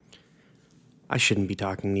I shouldn't be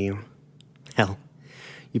talking to you. Hell,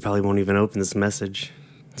 you probably won't even open this message.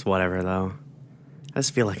 It's whatever, though. I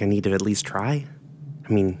just feel like I need to at least try.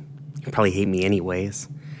 I mean, you probably hate me anyways,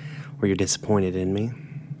 or you're disappointed in me,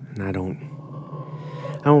 and I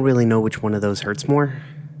don't really know which one of those hurts more.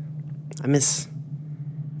 I miss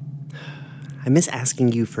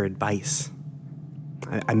asking you for advice.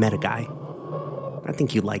 I met a guy. I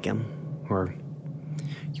think you'd like him, or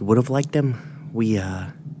you would have liked him. We've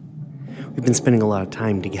been spending a lot of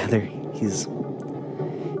time together.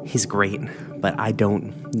 He's great, but I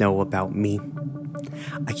don't know about me.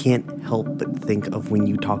 I can't help but think of when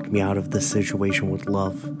you talked me out of this situation with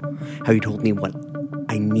love. How you told me what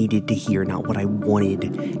I needed to hear, not what I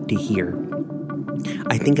wanted to hear.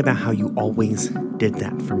 I think about how you always did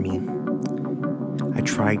that for me. I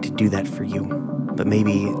tried to do that for you, but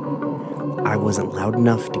maybe I wasn't loud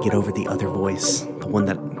enough to get over the other voice, the one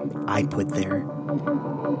that I put there.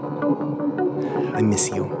 I miss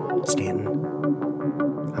you, Stanton.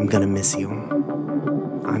 I'm gonna miss you.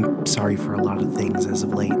 I'm sorry for a lot of things as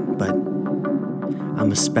of late, but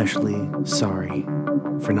I'm especially sorry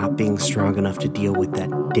for not being strong enough to deal with that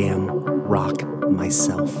damn rock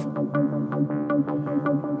myself.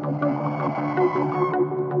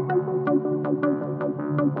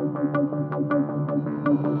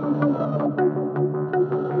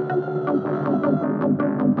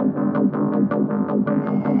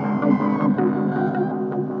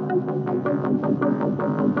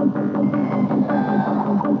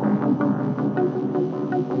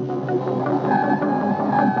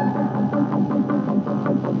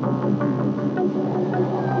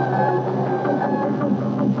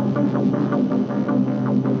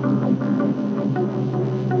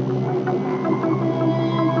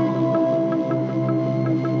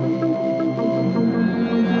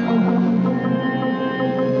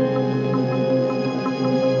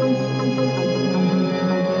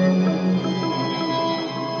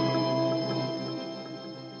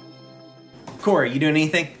 Corra, you doing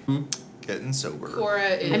anything? Getting sober.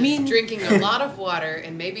 Corra is drinking a lot of water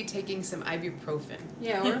and maybe taking some ibuprofen.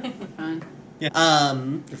 Yeah, we're fine. Yeah.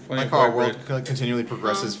 Like our world continually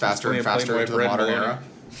progresses faster and faster into the modern era.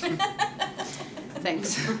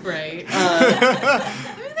 Thanks. Right.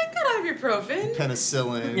 I mean, they've got ibuprofen.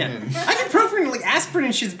 Penicillin. Yeah. And, Ibuprofen, like aspirin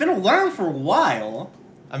and shit's been around for a while.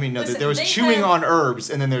 I mean, no, Listen, there was they chewing have- on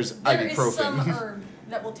herbs, and then there's There is ibuprofen. some herb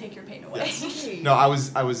that will take your pain away. No, I was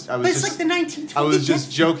But it's just like the 1920s. I was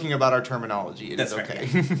just joking about our terminology. It That's is fair.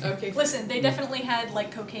 okay. Okay. Listen, they definitely had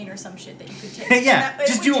like cocaine or some shit that you could take. Yeah, And that,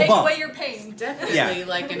 just it do would a take bump. away your pain. Definitely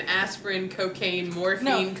like an aspirin, cocaine,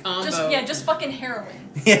 morphine combo. Just fucking heroin.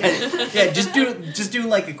 yeah, just do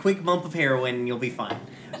like a quick bump of heroin and you'll be fine.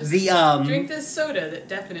 Drink this soda that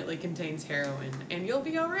definitely contains heroin, and you'll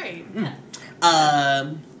be all right.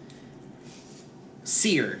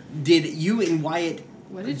 Tseer, did you and Wyatt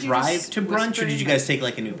What did you drive just to brunch, whisper or did in you my- guys take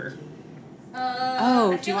like an Uber?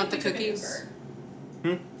 Oh, I do feel you want like the we took an cookies?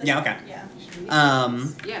 Uber. Yeah, okay. Yeah.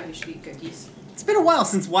 Yeah, we should eat cookies. It's been a while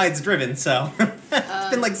since Wyatt's driven, so it's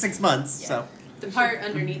been like 6 months. Yeah. So The part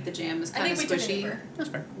underneath the jam is I kind think of we took an squishy, Uber. that's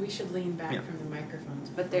fair. We should lean back Yeah. from the microphones.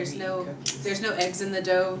 but there's before we no eat cookies. there's no eggs in the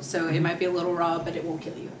dough, so it might be a little raw, but it won't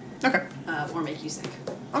kill you Okay. or make you sick.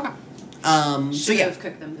 Okay. Should So yeah, have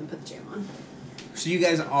cooked them, then put the jam on. so you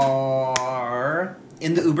guys are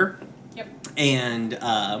in the Uber. Yep. And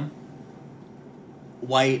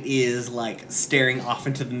White is like staring off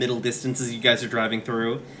into the middle distance as you guys are driving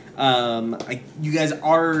through. You guys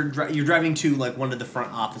are you're driving to like one of the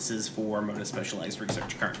front offices for Mona Specialized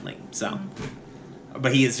Research currently. So,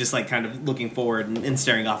 but he is just like kind of looking forward and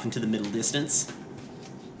staring off into the middle distance.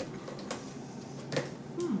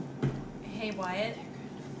 Hey Wyatt,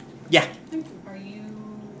 Yeah. are you?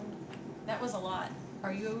 That was a lot.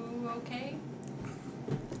 Are you okay?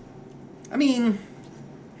 I mean,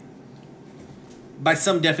 by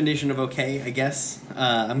some definition of okay, I guess.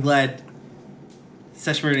 I'm glad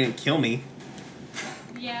Seshmir didn't kill me.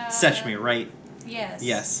 Yeah. Seshmir, right? Yes.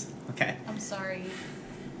 Yes. Okay. I'm sorry.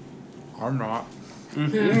 I'm not.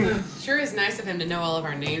 Sure is nice of him to know all of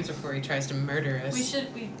our names before he tries to murder us. We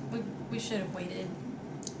should have waited.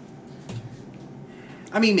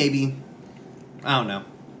 I mean, maybe. I don't know.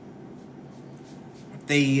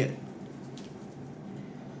 They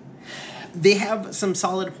have some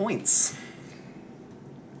solid points.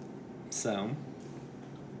 So.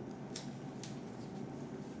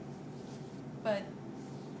 But,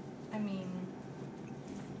 I mean,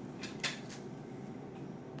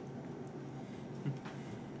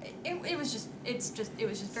 it was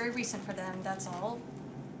just very recent for them. That's all.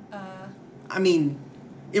 I mean,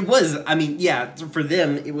 yeah, for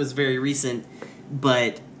them, it was very recent,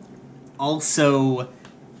 but also,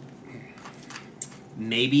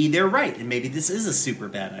 maybe they're right, and maybe this is a super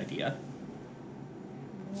bad idea.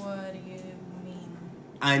 What do you mean?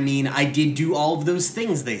 I mean, I did do all of those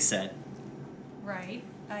things they said. Right.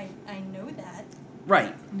 I know that.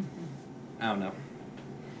 Right. I don't know.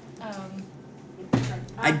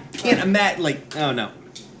 I can't imagine, like, I don't know.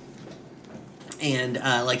 And,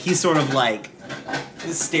 like, he's sort of, like,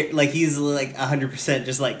 he's, like, 100%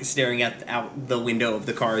 just, like, staring out the window of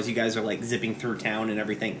the car as you guys are, like, zipping through town and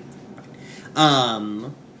everything.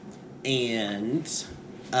 And,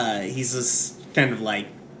 he's just kind of like,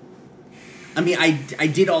 I mean, I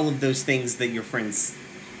did all of those things that your friends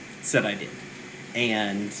said I did.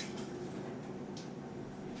 And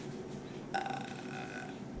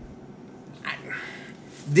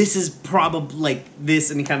this is probably, like,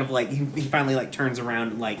 this, and he kind of, like, he finally, like, turns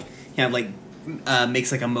around and, like, kind of, like,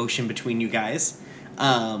 makes, like, a motion between you guys.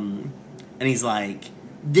 And he's like,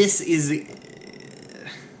 this is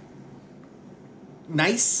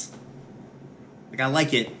nice. Like, I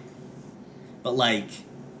like it. But, like,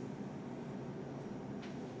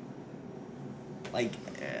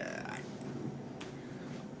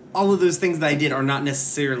 all of those things that I did are not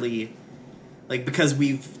necessarily, like, because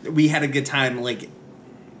we had a good time, like,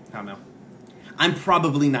 I don't know. I'm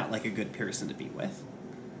probably not, like, a good person to be with.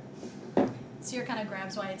 Tseer kind of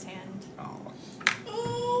grabs Wyatt's hand. Oh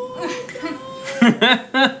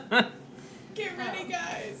God. Get ready,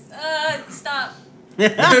 guys. Stop.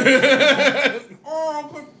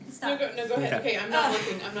 Stop. No, go ahead. Okay, I'm not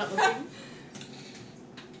looking.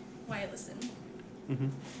 Wyatt, listen. Mm-hmm.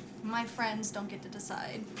 My friends don't get to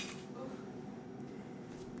decide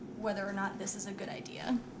whether or not this is a good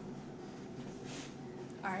idea.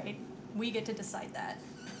 Alright, we get to decide that.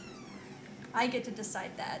 I get to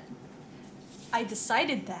decide that. I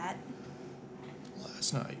decided that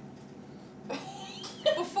Last night.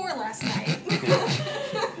 before last night.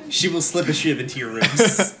 She will slip a shiv into your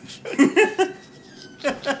ribs.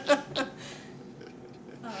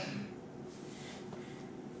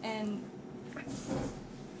 And,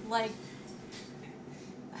 like,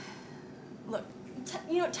 look,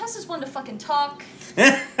 Tess is one to fucking talk.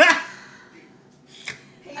 I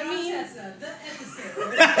mean, Tessa, the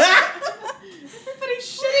episode.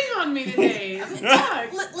 Everybody's shitting on me today.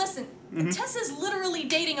 Listen, Tessa's literally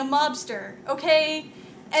dating a mobster, okay?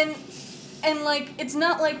 And like, it's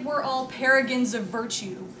not like we're all paragons of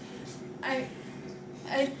virtue.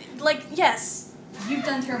 Like, yes, you've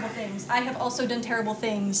done terrible things. I have also done terrible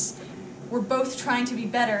things. We're both trying to be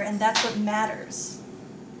better, and that's what matters.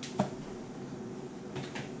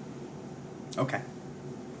 Okay.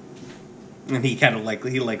 And he kind of, like,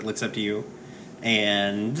 looks up to you,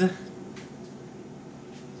 and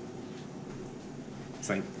it's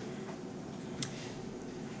like,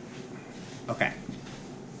 okay.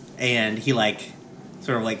 And he, like,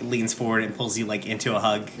 sort of, like, leans forward and pulls you, like, into a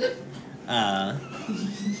hug.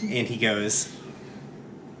 And he goes,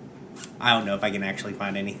 I don't know if I can actually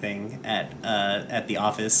find anything at the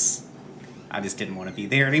office. I just didn't want to be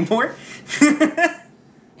there anymore.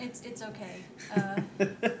 It's okay.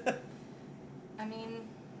 I mean,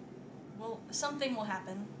 something will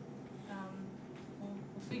happen. We'll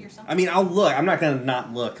figure something. I mean, I'll look. I'm not gonna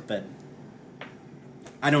not look, but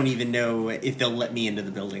I don't even know if they'll let me into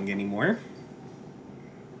the building anymore.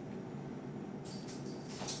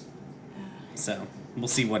 So we'll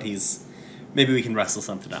see what he's. Maybe we can wrestle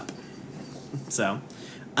something up. So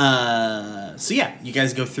yeah, you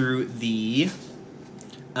guys go through the.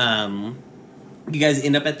 You guys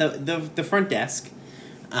end up at the front desk,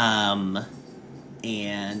 and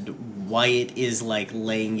Wyatt is, like,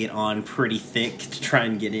 laying it on pretty thick to try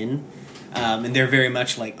and get in, and they're very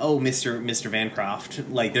much like, oh, Mr.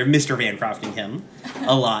 Vancroft, like, they're Mr. Vancrofting him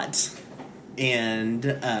a lot, and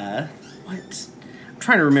what? I'm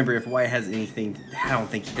trying to remember if Wyatt has anything. I don't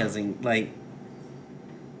think he doesn't, like.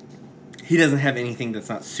 He doesn't have anything that's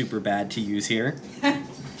not super bad to use here.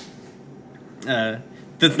 That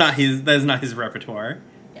is not his repertoire.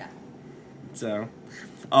 Yeah. So,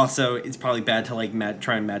 also, it's probably bad to, like,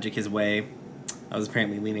 try and magic his way. I was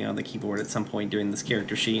apparently leaning on the keyboard at some point during this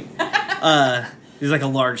character sheet. There's, like, a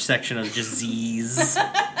large section of just Z's. Good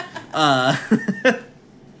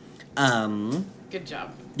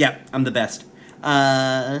job. Yeah, I'm the best.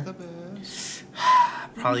 The best.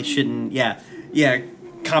 Probably shouldn't. Yeah.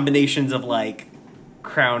 Combinations of, like,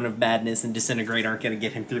 Crown of Madness and Disintegrate aren't going to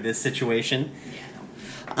get him through this situation. Yeah.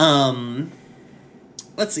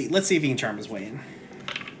 Let's see if he can charm his way in.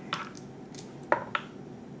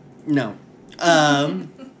 No. And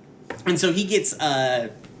so he gets,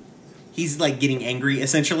 he's, like, getting angry,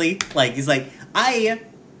 essentially. Like, he's like,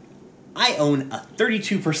 I own a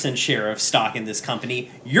 32% share of stock in this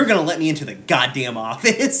company. You're going to let me into the goddamn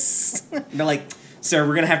office? And they're like, sir,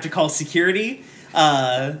 we're going to have to call security.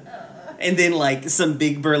 And then, like, some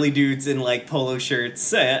big burly dudes in, like, polo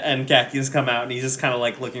shirts and khakis come out, and he's just kind of,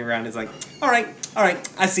 like, looking around. He's like, all right,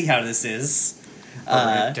 I see how this is.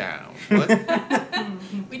 Down. What?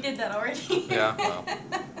 We did that already. Yeah, well.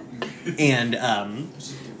 And,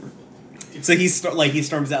 so he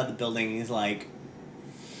storms out the building, and he's like,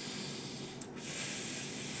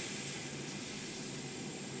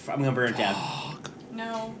 I'm gonna burn it down.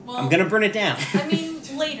 No, well... I'm gonna burn it down. I mean,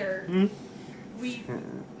 later.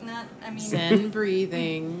 Zen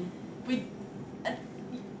breathing.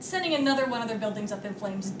 Sending another one of their buildings up in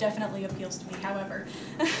flames definitely appeals to me, however.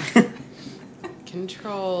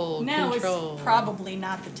 Control. Now is probably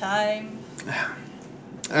not the time.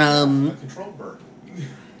 Control burn.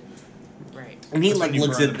 Right. And he like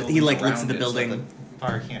looks at the building. So the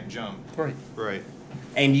fire can't jump. Right.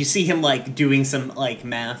 And you see him like doing some like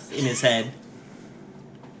math in his head.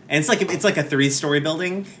 And it's like a 3-story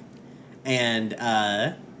building, and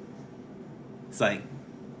it's like,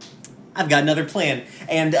 I've got another plan.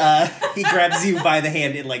 And he grabs you by the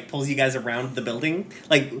hand and like pulls you guys around the building.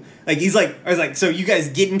 Like he's like, I was like, so you guys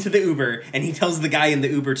get into the Uber, and he tells the guy in the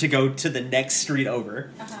Uber to go to the next street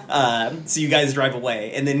over. So you guys drive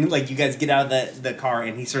away, and then like you guys get out of the car,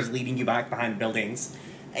 and he starts leading you back behind buildings,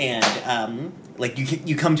 and like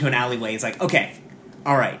you come to an alleyway. It's like, okay,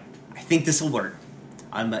 all right, I think this will work.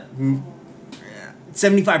 I'm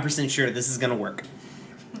 75% sure this is gonna work.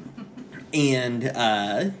 And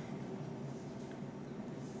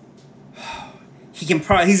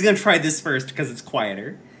he's gonna try this first because it's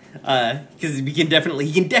quieter. Because he can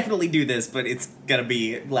definitely do this, but it's gonna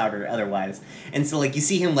be louder otherwise. And so like you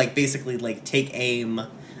see him like basically like take aim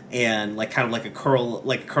and like kind of like a curl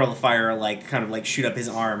of fire, like kind of like shoot up his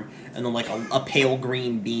arm, and then like a pale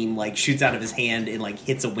green beam like shoots out of his hand and like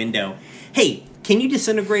hits a window. Hey, can you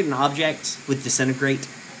disintegrate an object with disintegrate?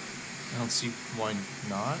 I don't see why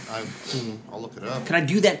not. I'll look it up. Can I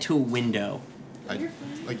do that to a window? I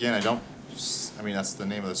don't. I mean, that's the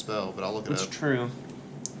name of the spell, but I'll look it up. That's true.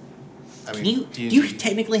 I mean, do you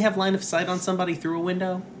technically have line of sight on somebody through a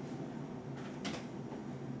window?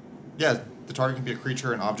 Yeah, the target can be a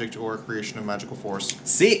creature, an object, or a creation of magical force.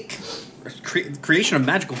 Sick. Creation of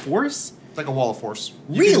magical force? It's like a wall of force.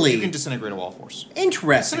 Really? You can disintegrate a wall of force.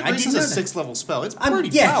 Interesting. Disintegration's a 6th level spell. It's pretty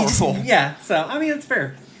powerful. Yeah, so I mean it's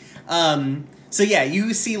fair. So yeah,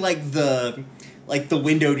 you see like the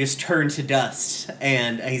window just turn to dust,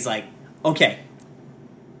 and he's like, okay,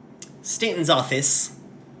 Stanton's office.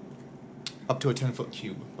 Up to a 10-foot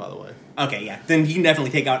cube, by the way. Okay, yeah. Then you can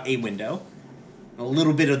definitely take out a window, a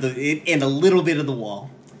little bit of the wall,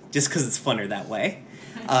 just because it's funner that way.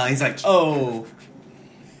 He's like, oh,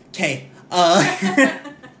 okay. All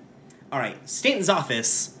right, Stanton's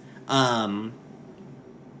office. And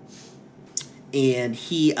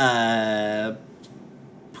he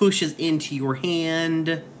pushes into your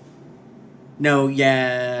hand. No,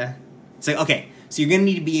 yeah. It's like, okay, so you're gonna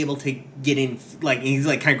need to be able to get in. Like, and he's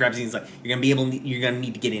like kind of grabs you. He's like, you're gonna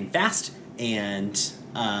need to get in fast and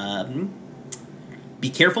be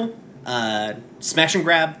careful. Smash and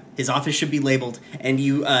grab. His office should be labeled. And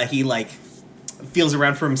he like feels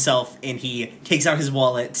around for himself, and he takes out his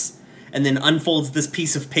wallet and then unfolds this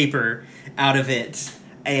piece of paper out of it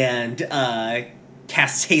and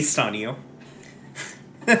casts haste on you.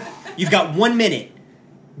 You've got 1 minute.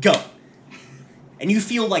 Go. And you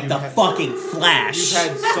feel like fucking Flash.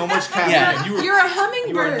 You've had so much caffeine. Yeah. You're a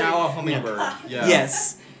hummingbird. You are now a hummingbird. Yeah.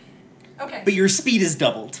 Yes. Okay. But your speed is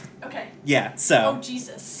doubled. Okay. Yeah, so. Oh,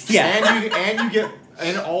 Jesus. Yeah. And you get,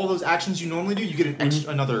 and all those actions you normally do, you get an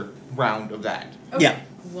another round of that. Okay. Yeah.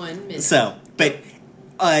 1 minute. So, but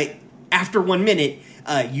after 1 minute,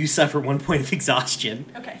 you suffer 1 point of exhaustion.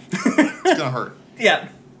 Okay. It's gonna hurt. Yeah.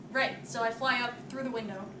 Right, so I fly up through the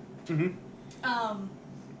window. Mm-hmm.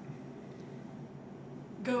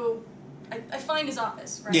 Go... I find his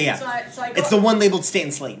office, right? Yeah. So I go it's the one labeled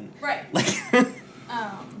Stanton Slayton. Right. Like.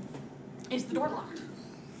 Is the door locked?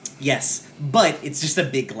 Yes, but it's just a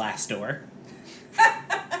big glass door.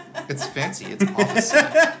 It's fancy. It's office.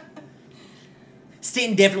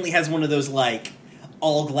 Stanton definitely has one of those, like,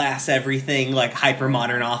 all glass everything, like, hyper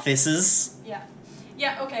modern offices. Yeah.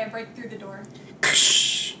 Yeah, okay, I break through the door.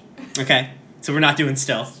 Okay, so we're not doing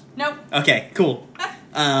stealth. Nope. Okay, cool.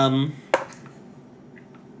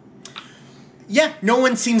 Yeah, no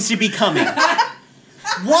one seems to be coming.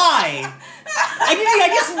 Why? I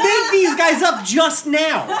just made these guys up just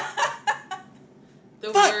now.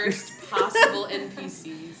 The worst possible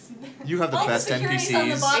NPCs. You have the All best the security's on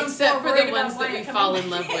the NPCs. bottom Except floor for the worried ones about that why we I come fall in. in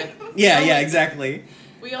love with. Yeah, exactly.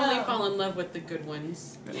 We only fall in love with the good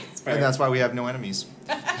ones. And that's why we have no enemies.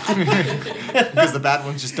 Because the bad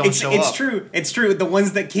ones just don't show up. It's true. It's true. The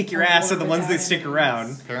ones that kick your ass are the ones that stick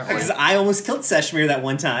around. Apparently. Because I almost killed Seshmir that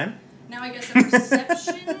one time. Now I guess a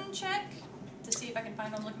perception check to see if I can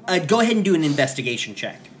find what I'm looking for. Go ahead and do an investigation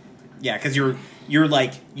check. Yeah, because you're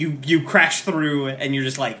like you crash through and you're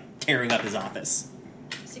just like tearing up his office.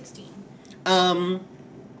 16.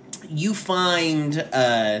 You find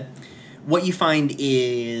what you find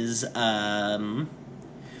is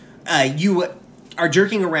you are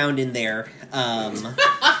jerking around in there. That's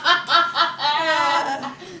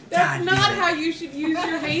God, not yeah. how you should use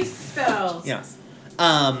your haste spells. Yeah.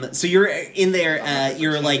 So you're in there.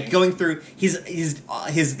 You're like going through. His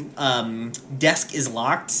desk is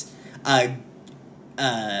locked.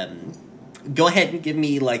 Go ahead and give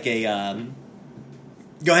me like a.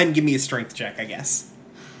 Go ahead and give me a strength check, I guess.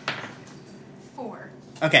 4.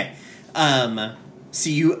 Okay. So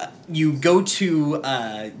you go to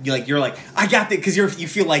you're like I got this because you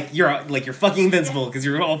feel like you're fucking invincible because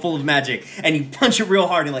you're all full of magic and you punch it real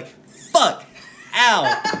hard and like fuck,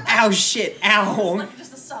 ow, shit, ow. It's like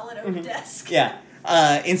just a solid oak desk. Yeah.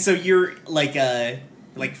 And so you're like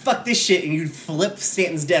fuck this shit, and you flip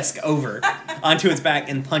Stanton's desk over onto its back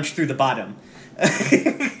and punch through the bottom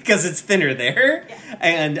because it's thinner there, yeah.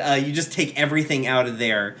 And you just take everything out of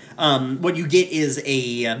there. What you get is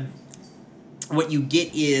a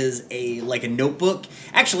like a notebook.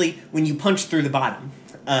 Actually, when you punch through the bottom,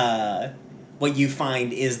 what you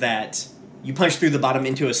find is that you punch through the bottom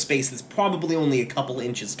into a space that's probably only a couple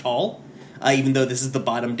inches tall, even though this is the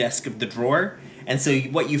bottom desk of the drawer. And so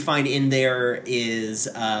what you find in there is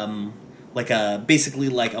basically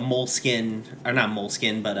like a moleskin, or not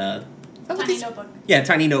moleskin, but a Tiny notebook. Yeah,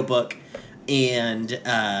 tiny notebook, and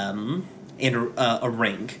a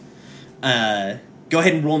ring. Go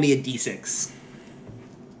ahead and roll me a d6.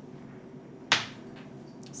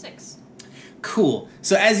 6. Cool.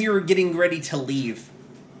 So as you're getting ready to leave,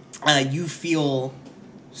 you feel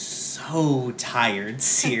so tired,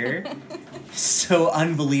 Tseer. So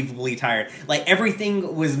unbelievably tired. Like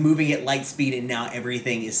everything was moving at light speed, and now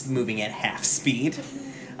everything is moving at half speed.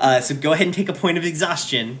 So go ahead and take a point of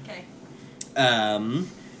exhaustion. Okay.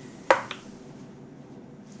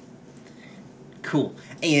 Cool.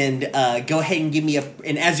 And go ahead and give me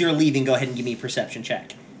and as you're leaving, go ahead and give me a perception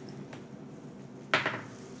check.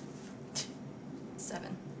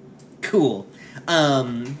 7. Cool.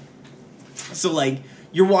 So like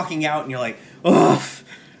you're walking out and you're like, ugh,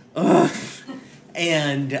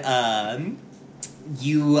 and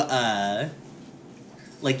you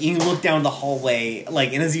like you look down the hallway,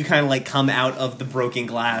 like, and as you kind of like come out of the broken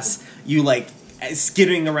glass, you like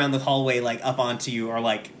skittering around the hallway, like up onto you are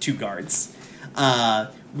like 2 guards.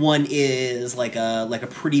 One is like a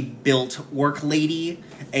pretty built orc lady,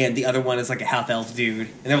 and the other one is like a half elf dude,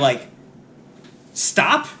 and they're like,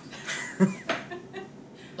 "Stop!"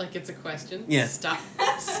 Like it's a question. Yeah. Stop.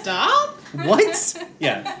 What?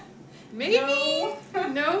 Yeah. Maybe.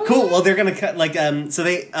 No. Cool. Well, they're gonna cut like So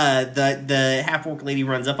they the half orc lady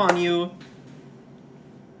runs up on you.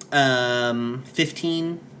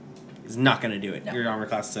 15 is not gonna do it. No. Your armor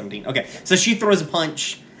class is 17. Okay, so she throws a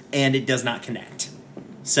punch and it does not connect.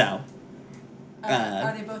 So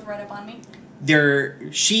Are they both right up on me?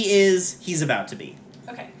 he's about to be.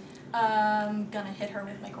 Okay. Gonna hit her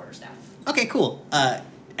with my quarterstaff. Okay, cool.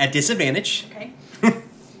 At disadvantage. Okay.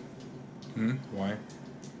 Why?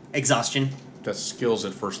 Exhaustion. That's skills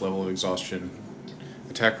at first level of exhaustion.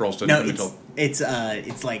 Attack rolls don't No, do until... it's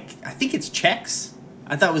like I think it's checks.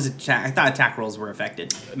 I thought attack rolls were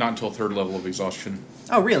affected. Not until 3rd level of exhaustion.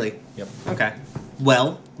 Oh, really? Yep. Okay.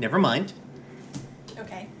 Well, never mind.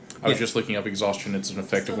 Okay. I was just looking up exhaustion. It's an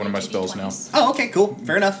effect of one of my spells now. Oh, okay, cool.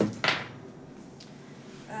 Fair enough.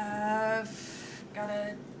 Got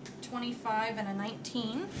a 25 and a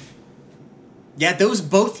 19. Yeah, those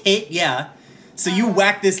both hit, yeah. So you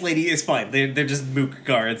whack this lady, it's fine. They're just mook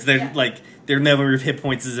guards. They're Yeah. like, their number of hit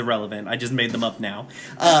points is irrelevant. I just made them up now.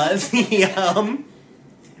 So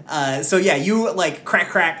yeah, you like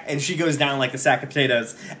crack, and she goes down like a sack of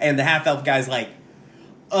potatoes, and the half-elf guy's like,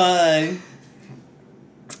 he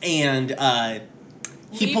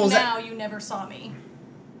Leave pulls now, out. you never saw me.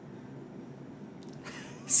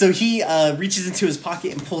 So he reaches into his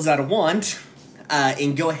pocket and pulls out a wand,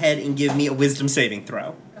 and go ahead and give me a wisdom saving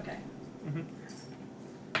throw. Okay.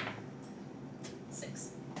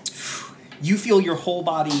 6. You feel your whole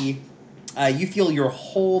body.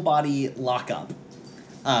 Lock up.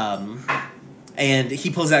 And he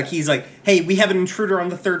pulls out keys like, "Hey, we have an intruder on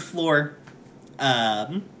the 3rd floor.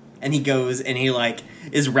 And he goes and he, like,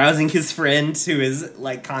 is rousing his friend who is,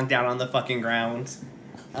 like, conked out on the fucking ground.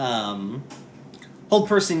 Hold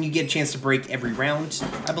person, you get a chance to break every round,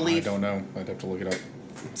 I believe. I don't know. I'd have to look it up.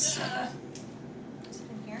 Is it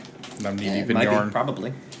in here? And I'm knee deep in Might yarn. be,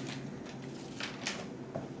 probably.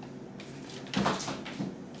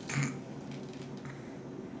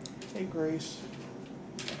 Hey, Grace.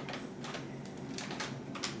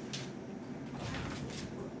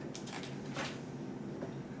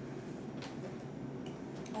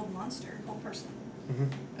 Old monster, old person.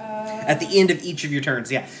 At the end of each of your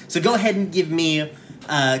turns, yeah. So go ahead and give me,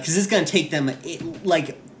 because it's going to take them,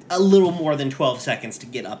 like, a little more than 12 seconds to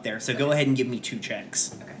get up there. So go ahead and give me 2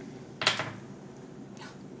 checks. Okay.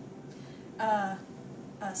 A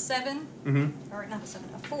 7, or not a 7,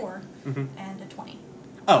 a 4, and a 20.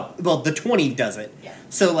 Oh, well, the 20 does it. Yeah.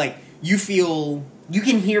 So, like, you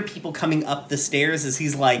can hear people coming up the stairs as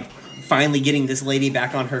he's, like, finally getting this lady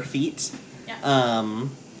back on her feet. Yeah.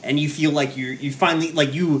 And you feel like you finally,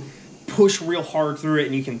 like, you push real hard through it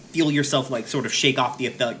and you can feel yourself, like, sort of shake off the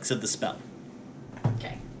effects of the spell.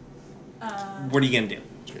 Okay. What are you going to do?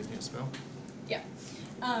 Do you guys need a spell? Yeah.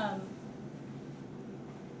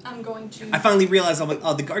 I'm going to... I finally realized, I'm like,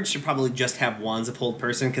 oh, the guards should probably just have wands of hold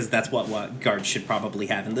person, because that's what guards should probably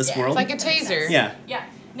have in this Yeah, world. It's like a taser. Yeah. Yeah.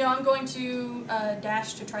 No, I'm going to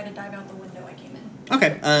dash to try to dive out the window I came in.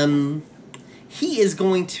 Okay. He is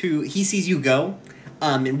going to... He sees you go,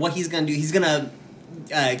 and what he's going to do, he's going to...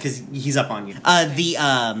 Because he's up on you.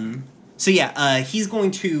 So yeah, he's going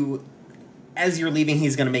to... As you're leaving,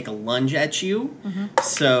 he's going to make a lunge at you.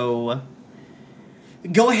 So...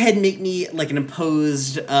 Go ahead and make me, like, an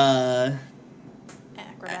imposed, Acrobatics.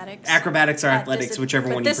 Acrobatics or athletics, whichever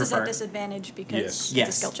one you This is prefer. a disadvantage because Yes.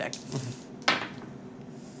 it's a skill check.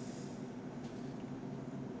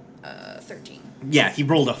 13. Yeah, he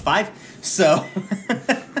rolled a 5, so...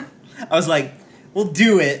 I was like, we'll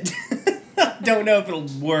do it. Don't know if it'll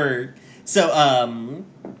work. So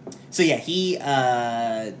yeah, he,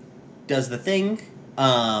 does the thing.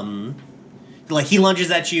 Like, he lunges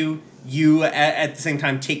at you. You, at the same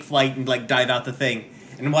time, take flight and, like, dive out the thing.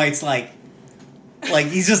 And White's like,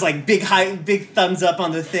 he's just, like, big thumbs up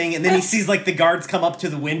on the thing, and then he sees, like, the guards come up to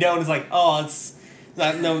the window, and is like, oh, it's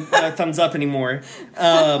not no thumbs up anymore.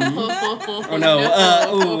 Oh, no.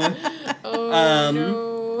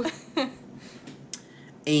 No.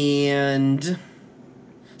 And...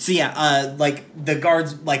 So yeah, like, the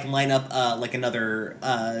guards, like, line up, like, another,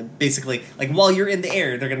 basically, like, while you're in the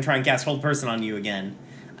air, they're gonna try and cast Hold Person on you again.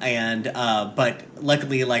 And, but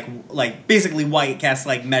luckily, like, basically White casts,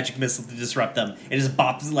 like, Magic Missile to disrupt them. It just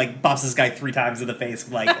bops this guy 3 times in the face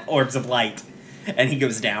with, like, orbs of light. And he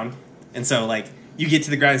goes down. And so, like, you get to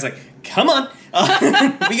the ground, he's like, come on!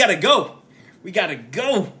 We gotta go!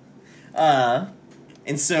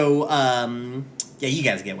 And so, yeah, you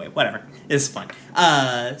guys get away. Whatever. It's fun.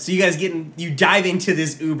 So you guys you dive into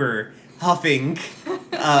this Uber, huffing,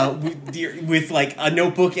 with like a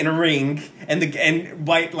notebook and a ring, and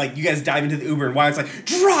White, like, you guys dive into the Uber, and White's like,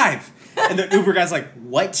 drive! And the Uber guy's like,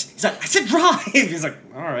 what? He's like, I said drive! He's like,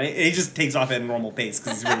 alright. And he just takes off at a normal pace,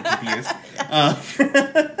 because he's really confused.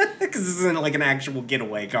 Because this isn't like an actual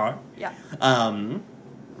getaway car. Yeah.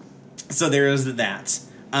 So there is that.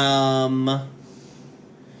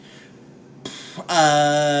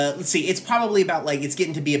 Let's see, it's probably about, like, it's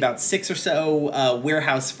getting to be about 6 or so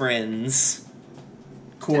warehouse friends.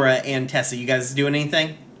 Corra and Tessa, you guys doing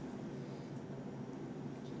anything?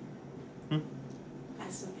 I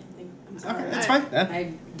still can't think. I'm sorry. Okay, that's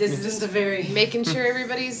fine. This is just a very... Making sure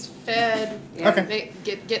everybody's fed. Yeah. Okay.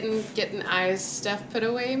 Getting Eyes stuff put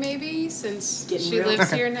away, maybe, since Getting she real-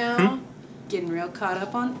 lives here now. Getting real caught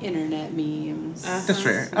up on internet memes. That's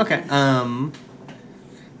fair. Okay.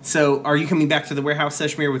 So, are you coming back to the warehouse,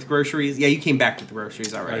 Seshmir, with groceries? Yeah, you came back to the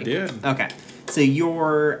groceries already. I did. Okay. So,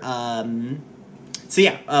 you're,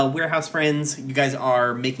 warehouse friends, you guys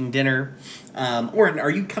are making dinner. Orin, are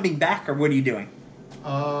you coming back, or what are you doing?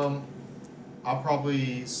 I'll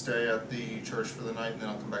probably stay at the church for the night, and then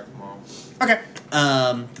I'll come back tomorrow. Okay.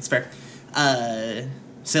 That's fair.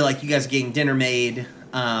 So, like, you guys are getting dinner made.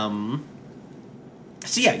 So,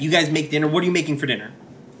 yeah, you guys make dinner. What are you making for dinner?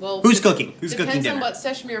 Well, Who's cooking? Who's cooking depends dinner? on what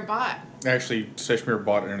Seshmir bought. Actually, Seshmir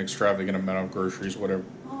bought an extravagant amount of groceries, whatever.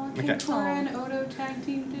 Oh, Okay. can Corra and Otto tag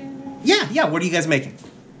team dinner? Yeah, what are you guys making?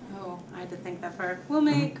 Oh, I had to think that far. We'll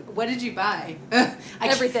make... What did you buy?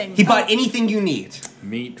 Everything. He bought anything you need.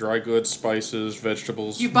 Meat, dry goods, spices,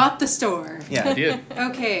 vegetables. You bought the store. Yeah. I did.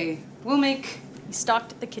 Okay, we'll make... He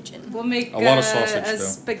stocked the kitchen. We'll make A lot of sausage, a though.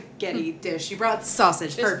 spaghetti dish. You brought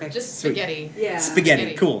sausage. Perfect. Just spaghetti. yeah.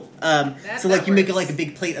 Spaghetti, cool. So, like, that you make, works. like, a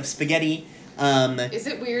big plate of spaghetti. Is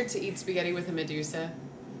it weird to eat spaghetti with a Medusa?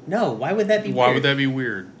 No, why would that be Why weird? would that be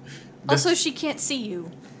weird? Also, she can't see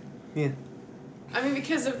you. Yeah. I mean,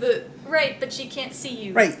 because of the... Right, but she can't see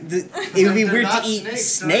you. Right. It would be They're weird to not eat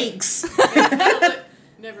snakes, snakes.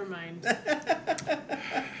 Never mind.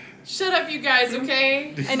 Shut up, you guys,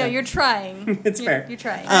 okay? I know, you're trying. It's fair. You're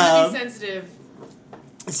trying. I'm gonna be sensitive.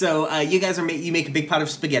 So you guys you make a big pot of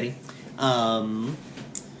spaghetti.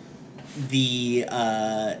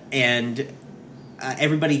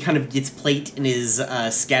 Everybody kind of gets plate and is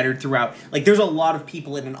scattered throughout. Like, there's a lot of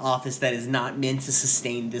people in an office that is not meant to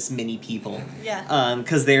sustain this many people. Yeah.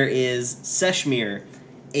 Because there is Seshmir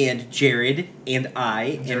and Jared and I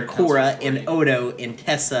and Jared Corra counts for and 40. Otto and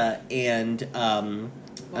Tessa and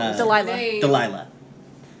Delilah. Name. Delilah.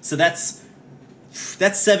 So that's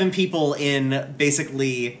 7 people in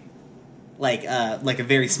basically like a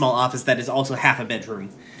very small office that is also half a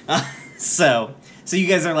bedroom. So you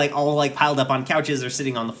guys are like all like piled up on couches or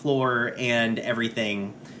sitting on the floor and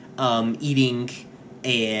everything, eating,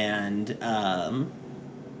 and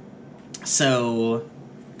so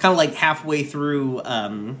kind of like halfway through,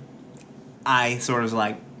 I sort of was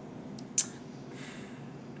like,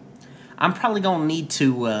 I'm probably gonna need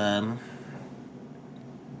to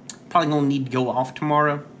go off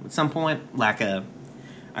tomorrow at some point. Like I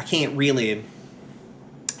can't really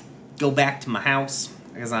go back to my house.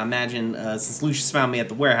 Because I imagine, since Lucius found me at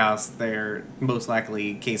the warehouse, they're most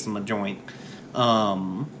likely casing my joint.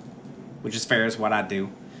 Which is fair, is what I do.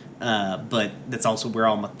 But that's also where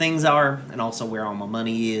all my things are, and also where all my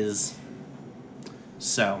money is.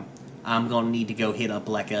 So, I'm going to need to go hit up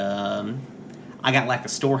I got like a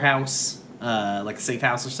storehouse, like a safe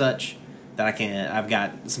house or such, that I've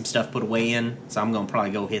got some stuff put away in. So I'm going to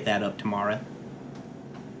probably go hit that up tomorrow.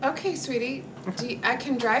 Okay, sweetie. I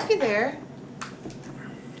can drive you there.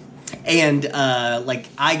 And,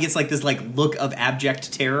 I gets, this, look of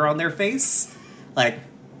abject terror on their face. Like,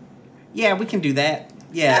 yeah, we can do that.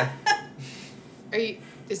 Yeah.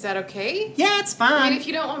 Is that okay? Yeah, it's fine. I mean, if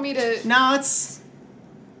you don't want me to... No, it's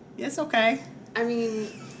okay. I mean...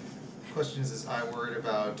 Question is I worried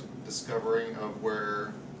about discovering of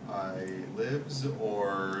where I lives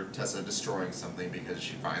or Tessa destroying something because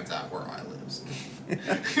she finds out where I lives?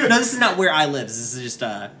 No, this is not where I live. This is just,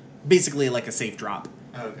 basically like a safe drop.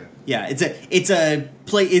 Okay. Yeah, it's an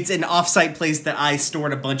offsite place that I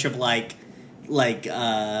stored a bunch of its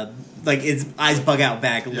eyes bug out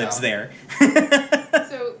bag lives there.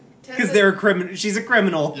 So Because they're a criminal. She's a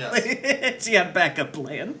criminal. Yes. She had a backup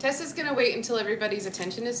plan. Tessa's gonna wait until everybody's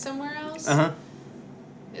attention is somewhere else. Uh-huh.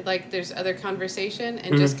 Like there's other conversation,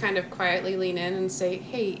 and just kind of quietly lean in and say,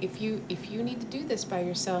 "Hey, if you need to do this by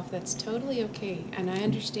yourself, that's totally okay, and I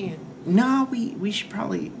understand." No, we should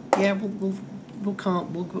probably we'll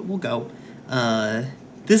go.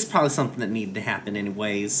 This is probably something that needed to happen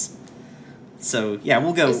anyways. So yeah,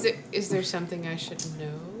 we'll go. Is there something I should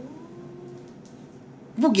know?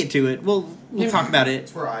 We'll get to it. We'll talk about it.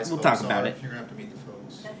 It's where eyes We'll folks talk about are. it. You're gonna have to meet the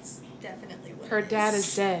folks. That's definitely what Her it dad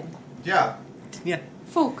is dead. Yeah. Yeah.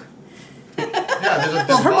 Folk. Yeah, there's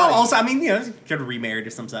Well, a her mom body. also. I mean, could have remarried or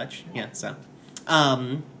some such. Yeah. So,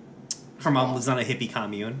 her mom lives on a hippie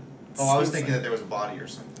commune. Oh, I was thinking that there was a body or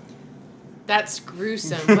something. That's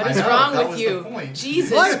gruesome. What is I know, wrong that with was you? the point.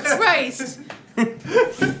 Jesus What? Christ.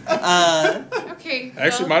 Okay.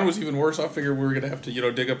 Actually, well, mine was even worse. I figured we were going to have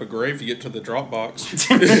to, dig up a grave to get to the drop box.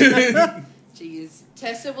 Jeez.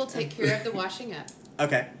 Tessa will take care of the washing up.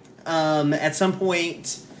 Okay. At some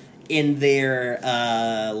point in their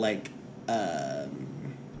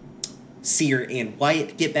Tseer and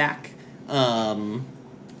Wyatt get back. Are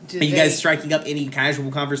you guys striking up any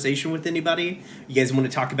casual conversation with anybody? You guys want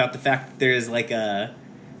to talk about the fact that there's a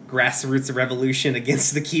grassroots revolution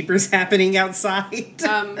against the keepers happening outside?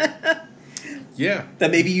 Yeah.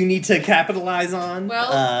 That maybe you need to capitalize on?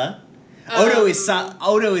 Well, Otto is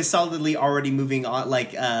solidly already moving on,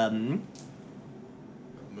 Moving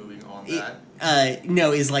on that.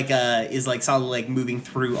 no, is solidly moving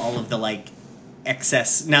through all of the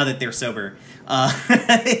excess now that they're sober.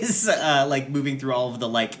 Is moving through all of the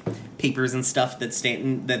papers and stuff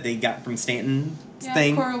that they got from Stanton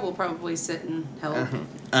thing. Corra will probably sit and help.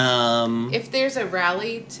 if there's a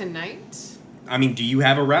rally tonight, I mean, do you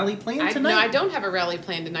have a rally planned tonight? No, I don't have a rally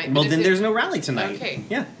planned tonight. Well, but then if there's no rally tonight. Okay.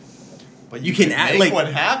 Yeah, But you can make one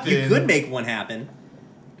happen. You could make one happen.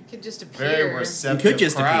 it could just appear. Very receptive You could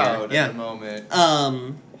just crowd appear, yeah. at the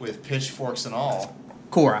moment. With pitchforks and all.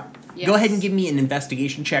 Corra, Yes. go ahead and give me an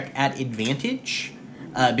investigation check at advantage,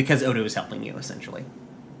 because Otto is helping you essentially.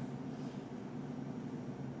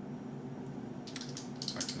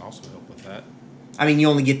 I can also help with that. I mean, you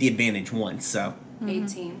only get the advantage once, so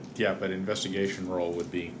 18. Yeah, but investigation roll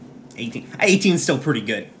would be 18. 18 is still pretty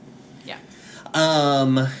good. Yeah.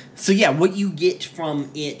 So yeah, what you get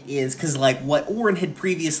from it is, because like what Orin had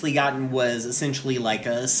previously gotten was essentially like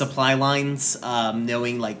supply lines,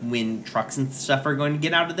 knowing like when trucks and stuff are going to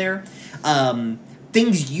get out of there.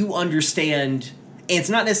 Things you understand, and it's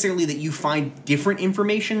not necessarily that you find different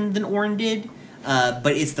information than Orin did,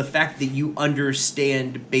 but it's the fact that you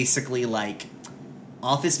understand basically like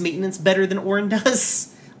office maintenance better than Orin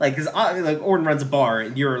does. Like, because like Orin runs a bar,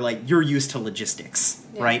 and you're used to logistics,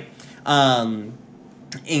 Yeah. right?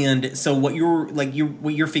 And so what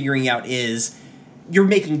you're figuring out is you're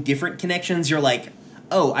making different connections. You're like,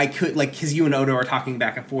 oh, I could, like, because you and Odo are talking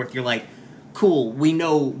back and forth. You're like, cool, we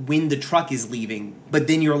know when the truck is leaving, but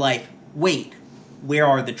then you're like, wait, where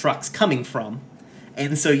are the trucks coming from?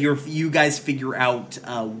 And so you guys figure out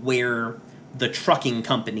where the trucking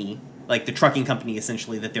company, like the trucking company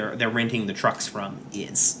essentially that they're renting the trucks from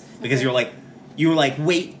is, because you're like,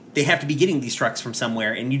 wait, they have to be getting these trucks from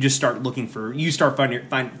somewhere, and you just start looking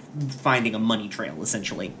finding a money trail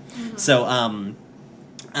essentially. Mm-hmm. So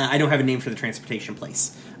I don't have a name for the transportation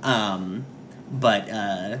place, but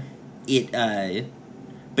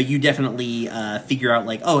you definitely figure out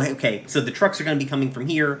like, oh, okay, so the trucks are going to be coming from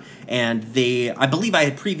here, and I believe I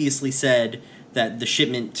had previously said that the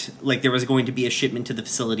shipment, like there was going to be a shipment to the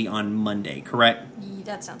facility on Monday, correct?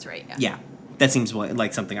 That sounds right. Yeah. Yeah, that seems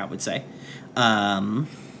like something I would say.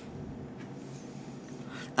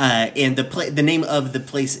 And the name of the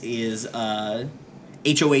place is HOH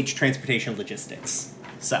Transportation Logistics.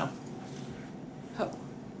 So,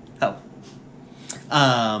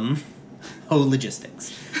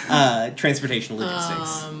 Logistics, Transportation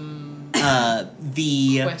Logistics.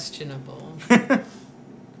 The questionable.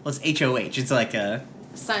 Well, it's HOH. It's like a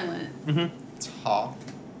Silent. Mm-hmm. It's Ha.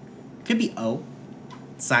 Could be O.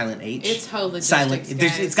 Silent H. It's Ho Logistics, silent.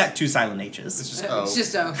 guys. It's got two silent H's. It's just O. It's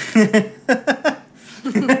just O.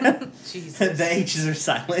 Jesus. The H's are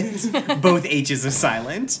silent. Both H's are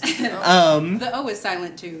silent. The O is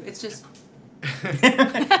silent too. It's just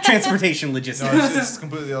Transportation Logistics. No, it's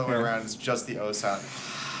completely the other way around. It's just the O sound.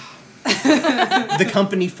 The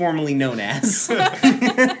company formerly known as.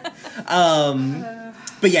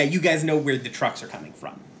 But yeah, you guys know where the trucks are coming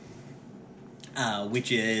from,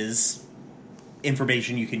 which is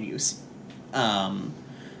information you can use. But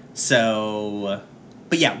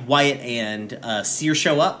yeah, Wyatt and Tseer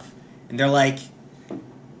show up, and they're like,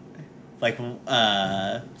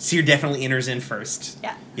 Tseer definitely enters in first.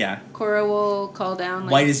 Yeah. Yeah. Corra will call down.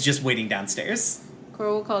 Wyatt is just waiting downstairs.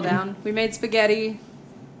 Corra will call down. We made spaghetti.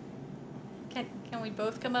 Can we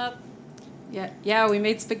both come up? Yeah, we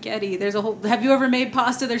made spaghetti. There's a whole. Have you ever made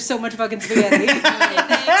pasta? There's so much fucking spaghetti.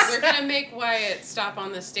 We're gonna make Wyatt stop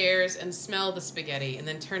on the stairs and smell the spaghetti, and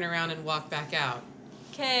then turn around and walk back out.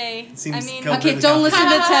 Okay. Seems I mean, go- Okay, don't listen to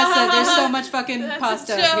Tessa. There's so much fucking That's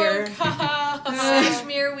pasta a joke. here.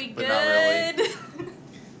 Kashmir, we But not really. good?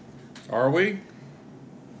 Are we?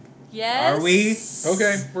 Yes. Are we?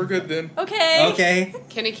 Okay, we're good then. Okay. Okay.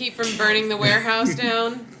 Can he keep from burning the warehouse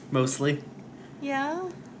down? Mostly. Yeah.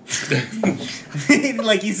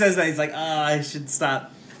 Like he says that, he's like, I should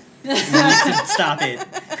stop. You need to stop it.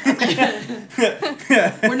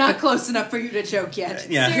 We're not close enough for you to choke yet.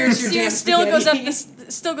 Yeah. Here's your Seer damn still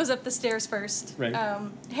spaghetti. goes up the stairs first. Right.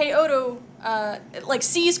 Hey Odo,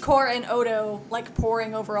 sees Corra and Odo like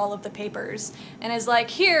poring over all of the papers, and is like,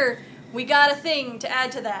 "Here, we got a thing to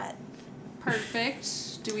add to that."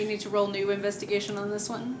 Perfect. Do we need to roll new investigation on this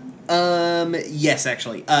one? Yes,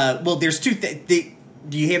 actually. Well, there's two things.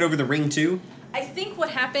 Do you hand over the ring too? I think what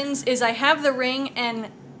happens is I have the ring and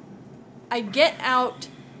I get out,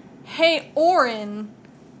 "Hey Orin,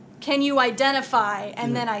 can you identify?"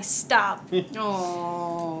 And then I stop.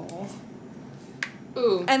 Oh.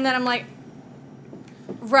 Ooh. And then I'm like,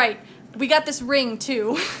 "Right, we got this ring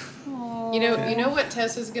too." You know what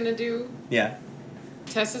Tessa's gonna do? Yeah.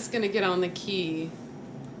 Tessa's gonna get on the key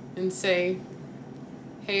and say,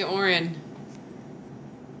 "Hey, Orin,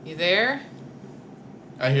 you there?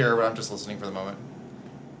 I hear, but I'm just listening for the moment.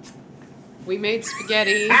 We made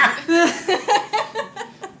spaghetti." I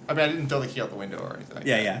mean, I didn't throw the key out the window or anything.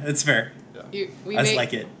 Yeah, that's fair. Yeah. We I just made,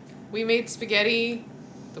 like it. We made spaghetti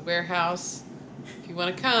at the warehouse. If you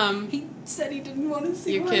want to come, He said he didn't want to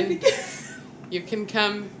see you Ryan can. again. You can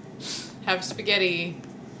come have spaghetti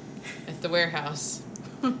at the warehouse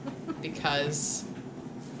because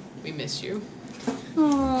we miss you.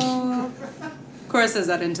 Aww. Corra says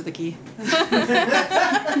that into the key.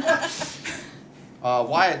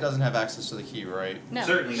 Wyatt doesn't have access to the key, right? No.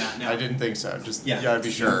 Certainly not. No. I didn't think so. Just Yeah. you gotta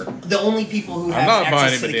be sure. The only people who I'm have not access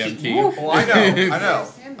buying to him the a damn key. key. Well, I know.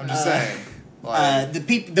 I'm just saying.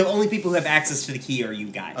 The only people who have access to the key are you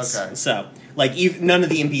guys. Okay. So, like, none of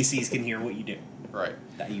the NPCs can hear what you do. Right.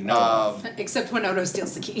 That you know of. Except when Otto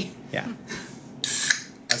steals the key. Yeah.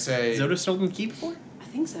 I say. Has Otto stolen the key before? I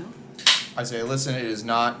think so. I say, listen, it is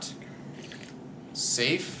not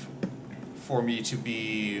safe for me to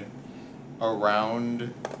be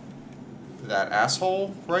around that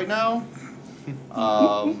asshole right now.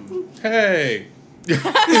 Hey! Or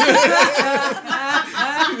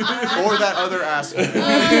that other asshole. Or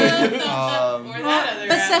that other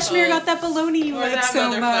But asshole. Seshmir got that bologna you Or like that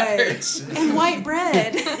so motherfucker. much. And white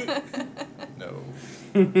bread. No.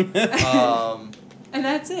 And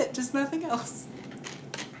that's it. Just nothing else.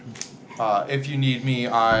 If you need me,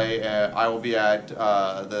 I will be at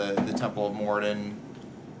the Temple of Morden,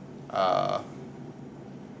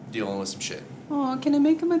 dealing with some shit. Oh, can I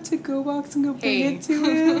make him a to-go box and go bring Hey. it to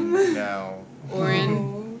him? No.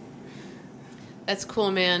 Oren, that's cool,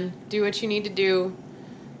 man. Do what you need to do.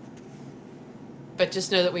 But just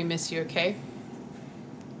know that we miss you, okay?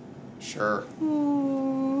 Sure.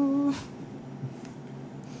 Oh.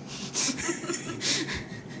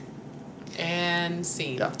 And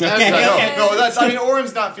scene. Yeah. Okay. No, that's. I mean,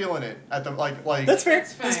 Oren's not feeling it at the like. That's fair.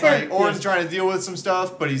 That's That's fine. fair. Like, Oren's trying to deal with some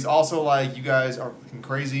stuff, but he's also like, you guys are fucking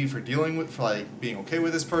crazy for being okay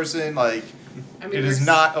with this person. Like, I mean, it is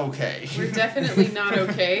not okay. We're definitely not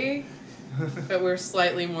okay, but we're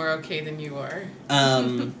slightly more okay than you are.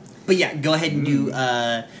 But yeah, go ahead and do.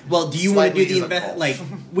 Well, do you want to do the like?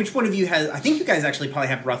 Which one of you has? I think you guys actually probably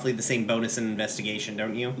have roughly the same bonus in investigation,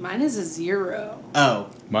 don't you? Mine is a 0.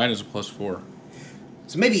 Oh, Mine is a +4.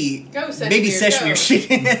 so maybe Go, Seshmir, maybe go. Seshmir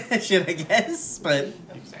should I guess, but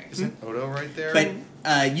I'm sorry. Isn't Odo right there? but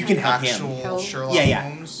you can help him. Actual Help. Sherlock Yeah.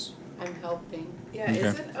 Holmes. I'm helping. Yeah, Okay.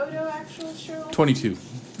 isn't Odo actual Sherlock? 22.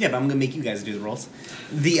 Yeah, but I'm gonna make you guys do the rolls.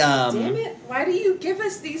 The Damn it! Why do you give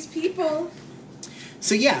us these people?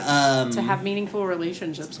 So yeah, To have meaningful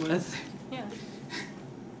relationships with. Yeah.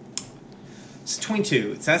 it's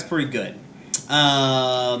 22. So that's pretty good.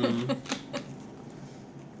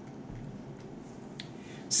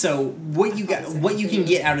 So what you can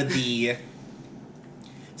get out of the.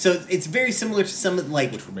 So it's very similar to some of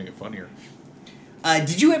like. Which would make it funnier.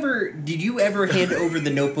 Did you ever hand over the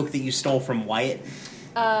notebook that you stole from Wyatt?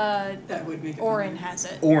 That would make it Oren has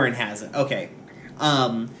it. Oren has it. Okay.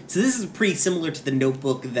 So this is pretty similar to the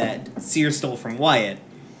notebook that Tseer stole from Wyatt.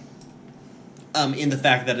 In the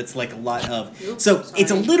fact that it's like a lot of. Oops, So sorry.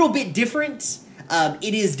 it's a little bit different.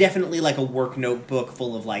 It is definitely like a work notebook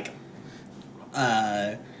full of like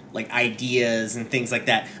ideas and things like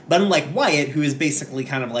that. But unlike Wyatt, who is basically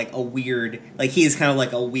kind of like a weird, like he is kind of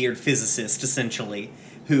like a weird physicist essentially,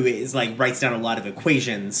 who is like writes down a lot of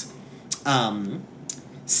equations.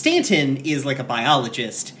 Stanton is like a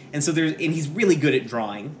biologist, and he's really good at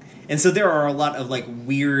drawing. And so there are a lot of like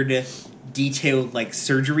weird, detailed like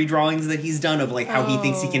surgery drawings that he's done of like how he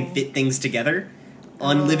thinks he can fit things together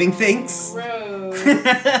on living things. Gross.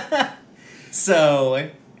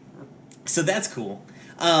 So that's cool.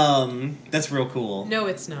 That's real cool. No,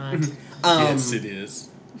 it's not. Yes, it is.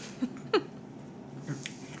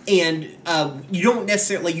 And you don't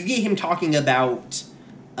necessarily like you get him talking about.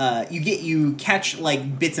 You catch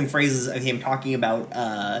like bits and phrases of him talking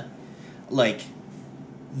about like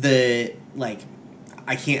the like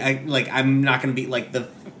I'm not gonna be like the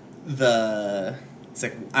it's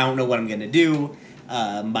like I don't know what I'm gonna do.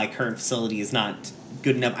 My current facility is not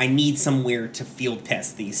good enough. I need somewhere to field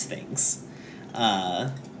test these things.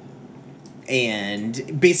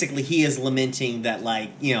 And basically he is lamenting that like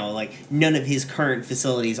none of his current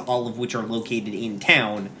facilities, all of which are located in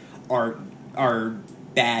town, are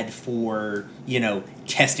bad for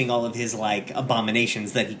testing all of his like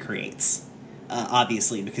abominations that he creates.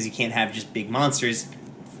 Obviously, because you can't have just big monsters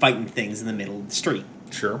fighting things in the middle of the street.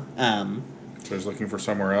 Sure. So he's looking for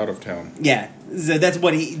somewhere out of town. Yeah, so that's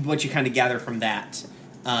what you kind of gather from that.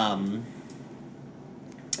 And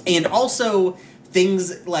also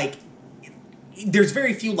things like there's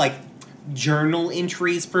very few like journal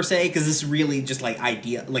entries per se, because this is really just like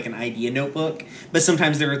an idea notebook. But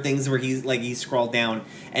sometimes there are things where he's scrawled down,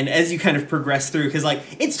 and as you kind of progress through, because like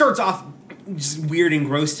it starts off just weird and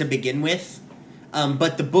gross to begin with,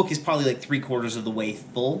 but the book is probably like 3/4 of the way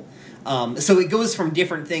full. So it goes from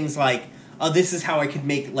different things like, this is how I could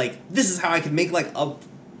make like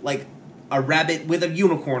a rabbit with a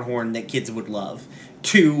unicorn horn that kids would love,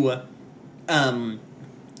 to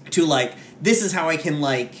like this is how I can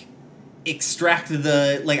like extract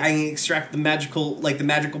the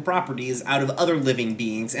magical properties out of other living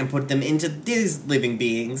beings and put them into these living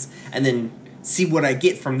beings and then see what I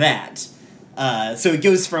get from that. So it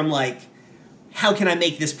goes from like how can I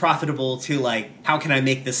make this profitable to, like, how can I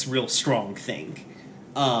make this real strong thing?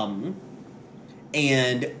 And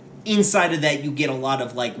inside of that, you get a lot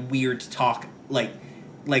of, like, weird talk,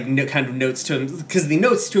 kind of notes to him, because the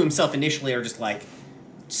notes to himself initially are just, like,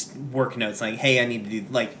 work notes, like, hey, I need to do,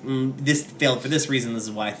 like, this failed for this reason, this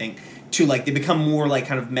is why I think, to, like, they become more, like,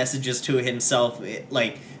 kind of messages to himself,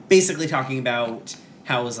 like, basically talking about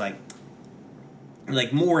how it was, like,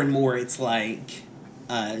 more and more, it's like,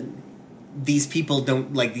 these people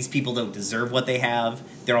don't deserve what they have,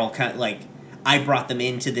 they're all kind of, like, I brought them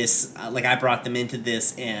into this,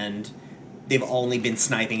 and they've only been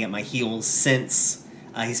sniping at my heels since.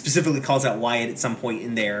 He specifically calls out Wyatt at some point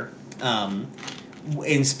in there, and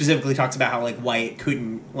specifically talks about how, like, Wyatt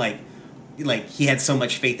couldn't, like he had so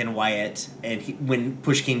much faith in Wyatt, and when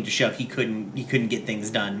push came to shove, he couldn't get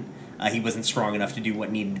things done. He wasn't strong enough to do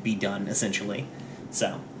what needed to be done, essentially.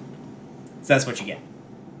 So that's what you get.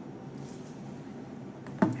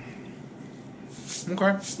 Okay.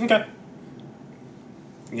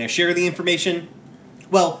 I'm going to share the information.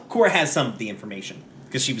 Well, Corra has some of the information,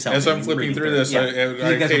 because she was helping. As I'm flipping through this, you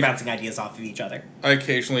guys are bouncing ideas off of each other. I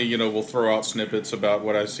occasionally, will throw out snippets about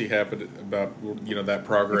what I see happen, about, that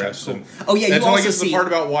progress. Okay, cool. And oh, yeah, you until also I get to see the part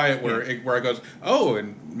about Wyatt where I goes, oh,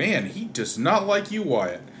 and man, he does not like you,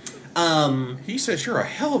 Wyatt. He says you're a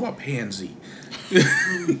hell of a pansy.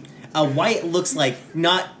 Wyatt looks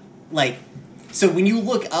not like... So when you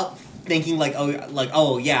look up thinking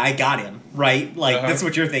oh, yeah, I got him, right? That's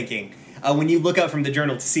what you're thinking. When you look up from the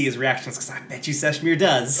journal to see his reactions, because I bet you Seshmir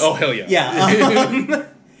does. Oh, hell yeah. Yeah.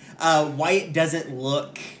 Wyatt doesn't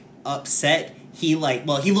look upset. He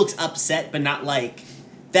looks upset, but not like,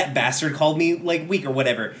 that bastard called me, like, weak or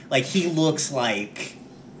whatever. Like, he looks like...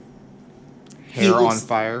 Hair on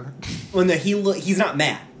fire? Well, no, he's not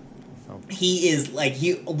mad. Oh. He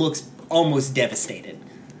looks almost devastated.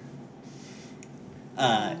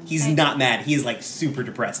 He's not mad. He is, like, super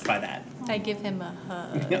depressed by that. I give him a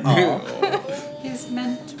hug. His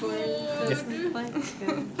mentor doesn't like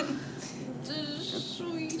him.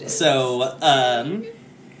 So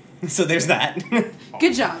there's that.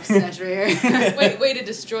 Good job, Tseer. Way to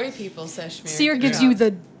destroy people, Seshmir. Tseer Good gives job. you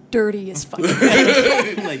the dirtiest fucking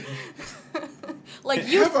thing. like,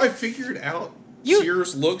 Have I figured out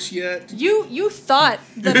Tseer's looks yet? You thought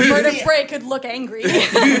the bird of prey could look angry.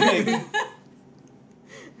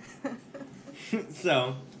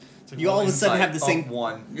 So you all of a sudden have the same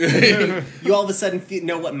one. You all of a sudden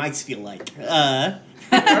know what mice feel like. All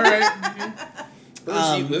right.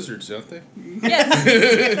 Birds eat lizards, don't they? Yes.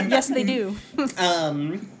 Yes, they do.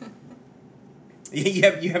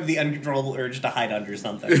 You have the uncontrollable urge to hide under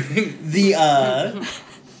something. The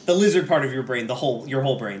lizard part of your brain, your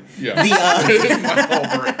whole brain. Yeah. My whole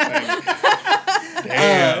brain.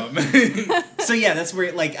 Damn. So yeah, that's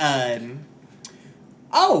where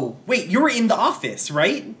oh, wait, you were in the office,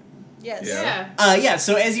 right? Yes. Yeah. Yeah,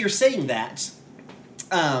 so as you're saying that,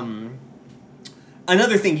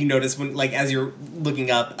 another thing you notice when, as you're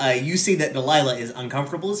looking up, you see that Delilah is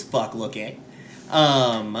uncomfortable as fuck looking.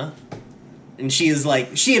 And she is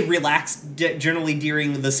she had relaxed generally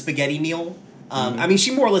during the spaghetti meal. I mean,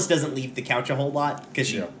 she more or less doesn't leave the couch a whole lot, because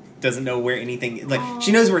she doesn't know where anything,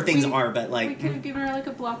 she knows where things are, but we could have given her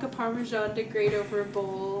a block of Parmesan to grate over a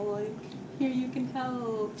bowl, here, you can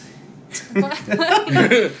help.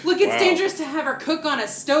 Look, it's dangerous to have her cook on a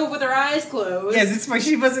stove with her eyes closed. Yes, it's why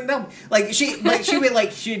she wasn't dumb.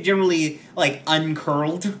 She generally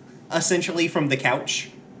uncurled essentially from the couch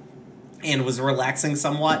and was relaxing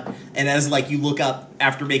somewhat. And as you look up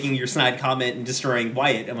after making your snide comment and destroying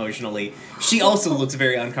Wyatt emotionally, she also looks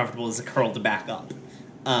very uncomfortable as a curled back up.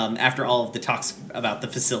 After all of the talks about the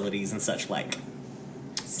facilities and such like.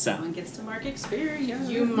 So. Someone gets to mark experience.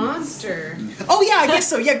 You monster. Oh, yeah, I guess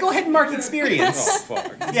so. Yeah, go ahead and mark experience. Oh,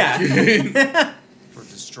 fuck. Yeah. For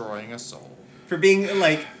destroying a soul. For being,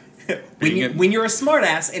 when you're a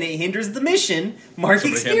smartass and it hinders the mission, mark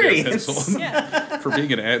Somebody hand me a experience. pencil. Yeah. For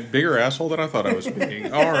being a bigger asshole than I thought I was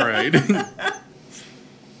being. All right.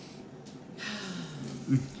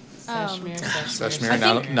 Seshmir. Seshmir, I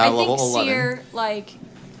now think level 11. Tseer,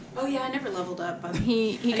 Oh yeah, I never leveled up. By the way. he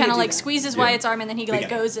I kind need to of do squeezes Yeah. Wyatt's arm, and then he Okay.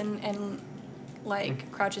 goes and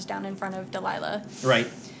crouches down in front of Delilah. Right.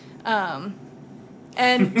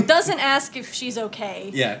 And doesn't ask if she's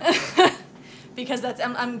okay. Yeah. Because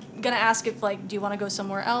I'm gonna ask if do you want to go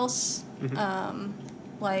somewhere else?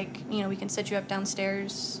 Mm-hmm. We can set you up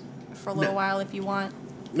downstairs for a little No. while if you want.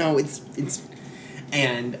 No, it's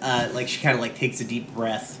and she kind of takes a deep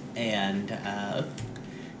breath and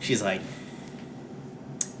she's like,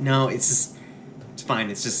 no, it's fine.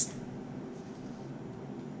 It's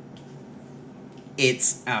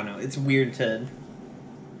It's, I don't know, it's weird to...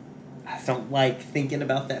 I don't like thinking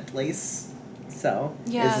about that place. So,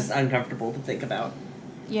 Yeah. it's just uncomfortable to think about.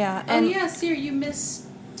 Yeah, Oh and yeah, Tseer, you missed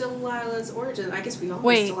Delilah's origin. I guess we all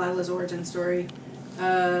Wait. missed Delilah's origin story.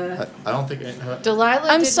 I don't think. Delilah.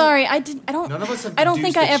 I'm didn't- sorry. I None of us have don't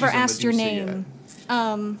think deduced I that ever she's a asked your Medusa name.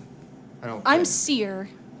 I don't. I'm think. Tseer.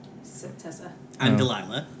 Said Tessa. I'm Oh.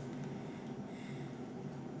 Delilah.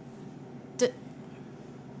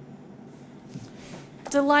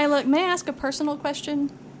 Delilah, may I ask a personal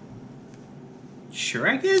question? Sure,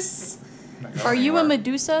 I guess? Not going Are you a anywhere.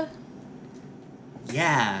 Medusa?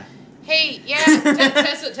 Yeah. Hey, yeah,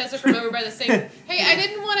 Tessa from over by the sink. Hey, I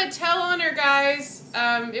didn't want to tell on her, guys.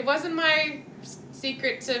 It wasn't my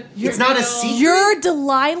secret to. It's not a reveal. secret. You're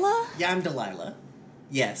Delilah? Yeah, I'm Delilah.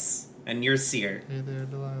 Yes. And you're Tseer. Hey there,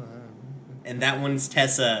 Delilah. And that one's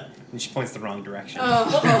Tessa, and she points the wrong direction.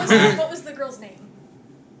 What was the girl's name?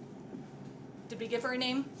 Did we give her a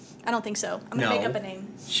name? I don't think so. I'm gonna No. make up a name.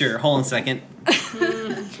 Sure, hold on a second.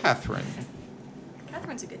 Catherine.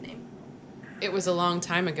 Catherine's a good name. It was a long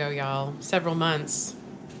time ago, y'all. Several months.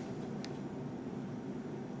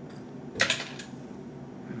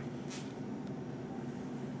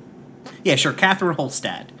 Yeah, sure, Catherine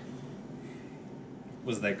Holstad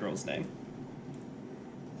was that girl's name.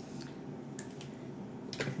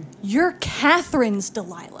 You're Catherine's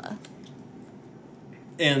Delilah.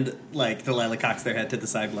 And, like, Delilah cocks their head to the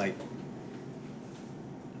side, like,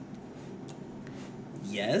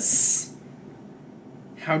 yes?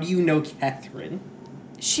 How do you know Catherine?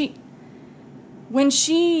 When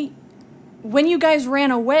you guys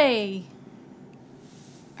ran away,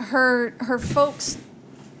 her folks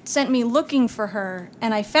sent me looking for her,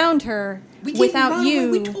 and I found her We didn't without run you.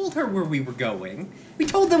 away. We told her where we were going. We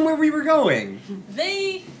told them where we were going.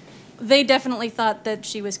 They definitely thought that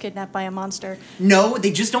she was kidnapped by a monster. No,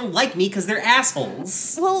 they just don't like me because they're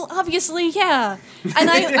assholes. Well, obviously, yeah. And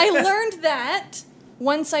I learned that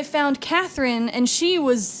once I found Catherine, and she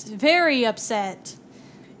was very upset.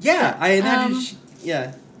 Yeah, I imagine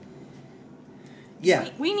yeah. Yeah.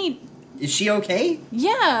 We need... Is she okay?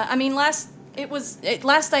 Yeah, I mean, last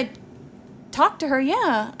I talked to her,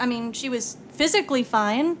 yeah. I mean, she was physically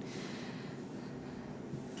fine.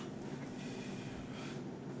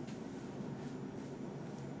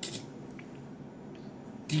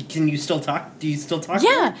 Can you still talk? Do you still talk to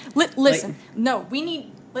Yeah, her? listen. No, we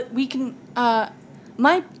can set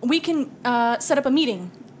up a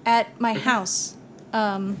meeting at my house.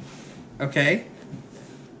 Okay.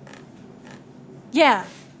 Yeah.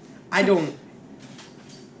 I don't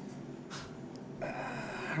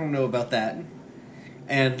know about that.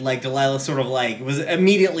 And, like, Delilah sort of, like, was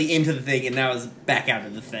immediately into the thing and now is back out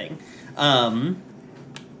of the thing. And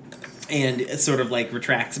it sort of, like,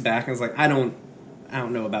 retracts back and is like, I don't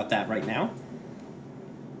know about that right now.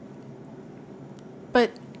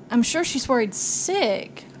 But I'm sure she's worried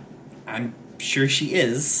sick. I'm sure she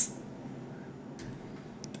is.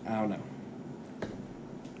 I don't know.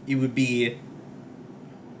 It would be...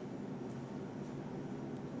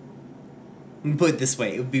 Put it this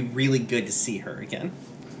way, it would be really good to see her again.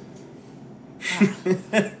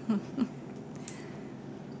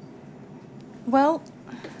 Well,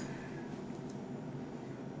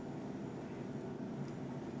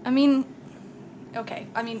 I mean, okay.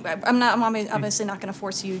 I mean, I'm obviously not going to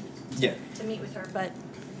force you Yeah. to meet with her, but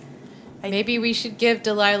Maybe we should give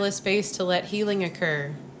Delilah space to let healing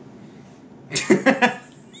occur.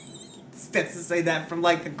 That's to say that from,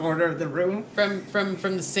 like, the corner of the room.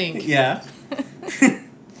 From the sink. Yeah.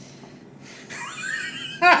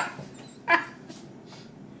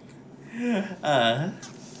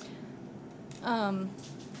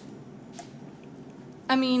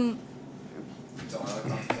 I mean,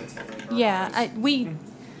 yeah, we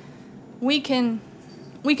can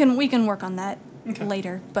work on that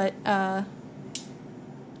later, but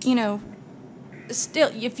you know,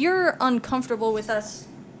 still, if you're uncomfortable with us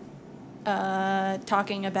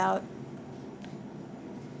talking about,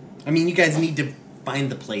 I mean, you guys need to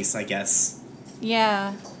find the place, I guess.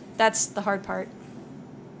 yeah, that's the hard part.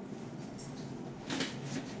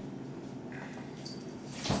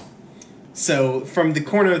 So, from the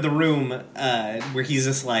corner of the room, where he's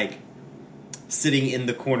just, like, sitting in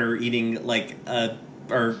the corner eating, like,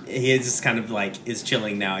 or he is just kind of, like, is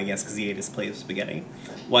chilling now, I guess, because he ate his plate of spaghetti.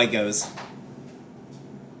 White goes,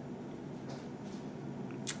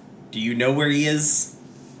 do you know where he is?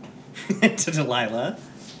 To Delilah.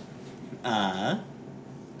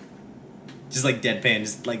 Just, like, deadpan,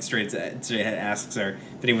 just, like, straight ahead asks her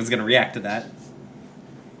if anyone's gonna react to that.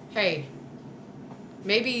 Hey,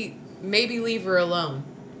 maybe leave her alone.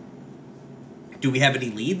 Do we have any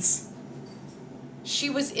leads? She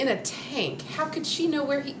was in a tank. How could she know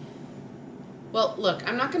where he... Well, look,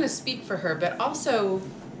 I'm not going to speak for her, but also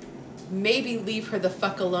maybe leave her the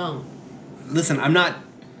fuck alone. Listen, I'm not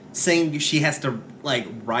saying she has to, like,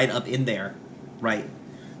 ride up in there, right?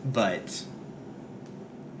 But,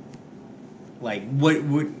 like, what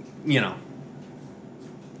would, you know...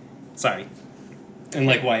 Sorry. And,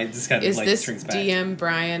 like, why it just kind of, Is like, this shrinks back. DM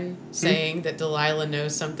Brian saying that Delilah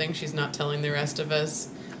knows something she's not telling the rest of us?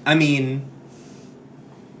 I mean...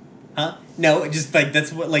 Huh? No, just, like,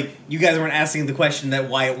 that's what, like, you guys weren't asking the question that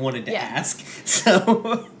Wyatt wanted to ask,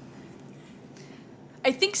 so...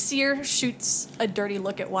 I think Tseer shoots a dirty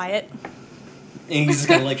look at Wyatt. And he's just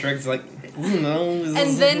kind of, like, shrugs, like, no.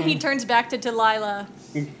 And then he turns back to Delilah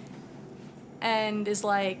and is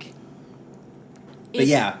like... But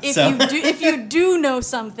yeah, if you do know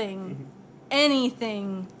something,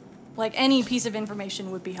 anything, like any piece of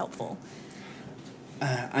information would be helpful.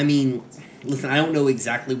 I mean, listen, I don't know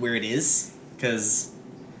exactly where it is, because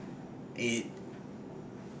it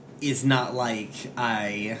is not like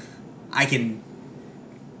I can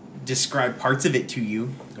describe parts of it to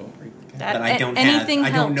you, but I don't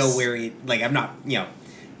I don't know where it, like, I'm not, you know,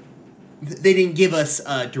 they didn't give us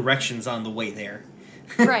directions on the way there.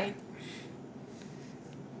 Right.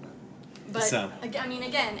 But, So. I mean,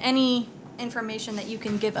 again, any information that you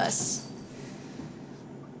can give us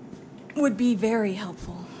would be very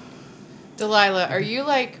helpful. Delilah, are you,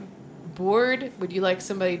 like, bored? Would you like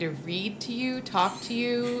somebody to read to you, talk to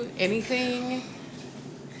you, anything?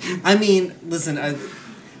 I mean, listen,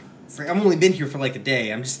 it's like, I've only been here for, like, a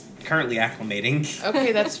day. I'm just currently acclimating.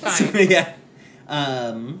 Okay, that's fine. So, yeah.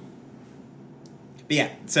 But yeah,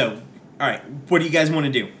 so, alright, what do you guys want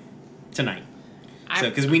to do tonight? So,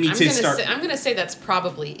 because we need to start... I'm going to say that's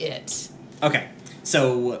probably it. Okay,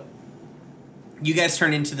 so you guys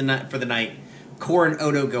turn into the night for the night. Corra and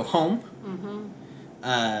Otto go home. Mm-hmm.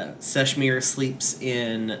 Seshmir sleeps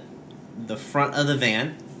in the front of the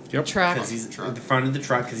van. Yep. Truck. Because he's in the front of the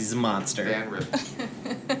truck because he's a monster. Van rip.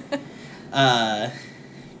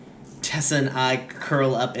 Tessa and I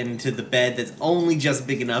curl up into the bed that's only just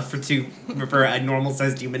big enough for a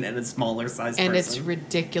normal-sized human and a smaller-sized person. And it's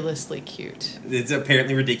ridiculously cute. It's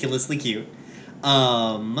apparently ridiculously cute.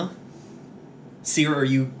 Tseer, are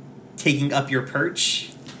you taking up your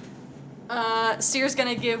perch? Tseer's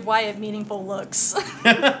gonna give Wyatt meaningful looks.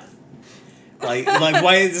 like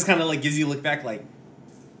Wyatt just kind of like gives you a look back, like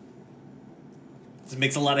just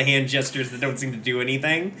makes a lot of hand gestures that don't seem to do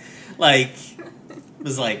anything. Like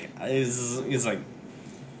was like and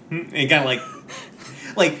kind of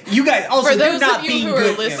like you guys also for those not of you being who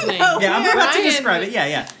good. are listening, Yeah, I'm about to Brian- describe it.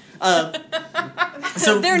 Yeah.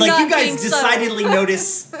 So They're like not you guys being decidedly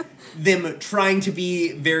notice them trying to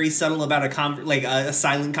be very subtle about a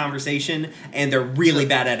silent conversation, and they're really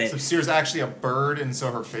bad at it. So Tseer's actually a bird, and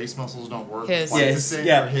so her face muscles don't work His. quite Yes, the same.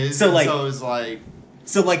 yeah. Or his, So, and like- so it's like...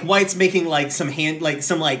 So like White's making like some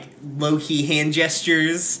low key hand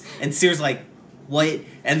gestures, and Tseer's like, "What?"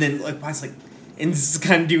 And then like White's like, and this is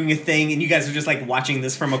kind of doing a thing, and you guys are just like watching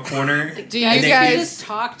this from a corner. Do you And they- guys just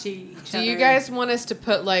talk to each other. Do you guys want us to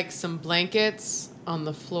put like some blankets on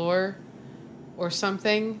the floor or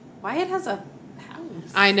something? Wyatt has a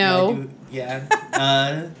house. I know.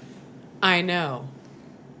 Yeah. I know.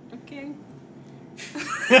 Okay.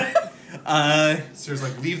 Tseer's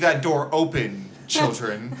like, leave that door open,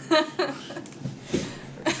 children.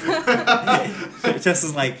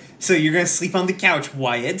 Tessa's like, so you're gonna sleep on the couch,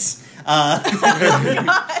 Wyatt. And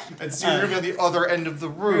Tseer, you're gonna be on the other end of the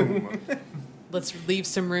room. Let's leave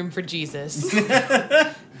some room for Jesus.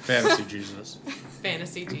 Fantasy Jesus.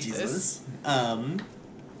 Fantasy Jesus.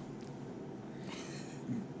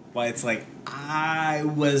 Wyatt's like, I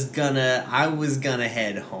was gonna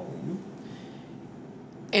head home.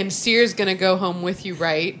 And Tseer's gonna go home with you,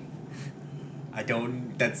 right?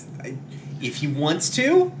 If he wants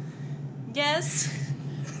to. Yes.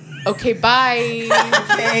 Okay, bye.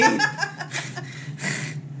 Okay.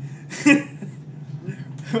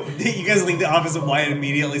 You guys leave the office and Wyatt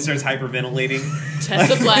immediately starts hyperventilating.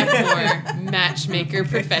 Tessa Blackmore, matchmaker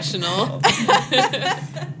professional.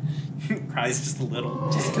 Cries just a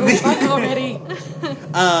little. Just go fuck already.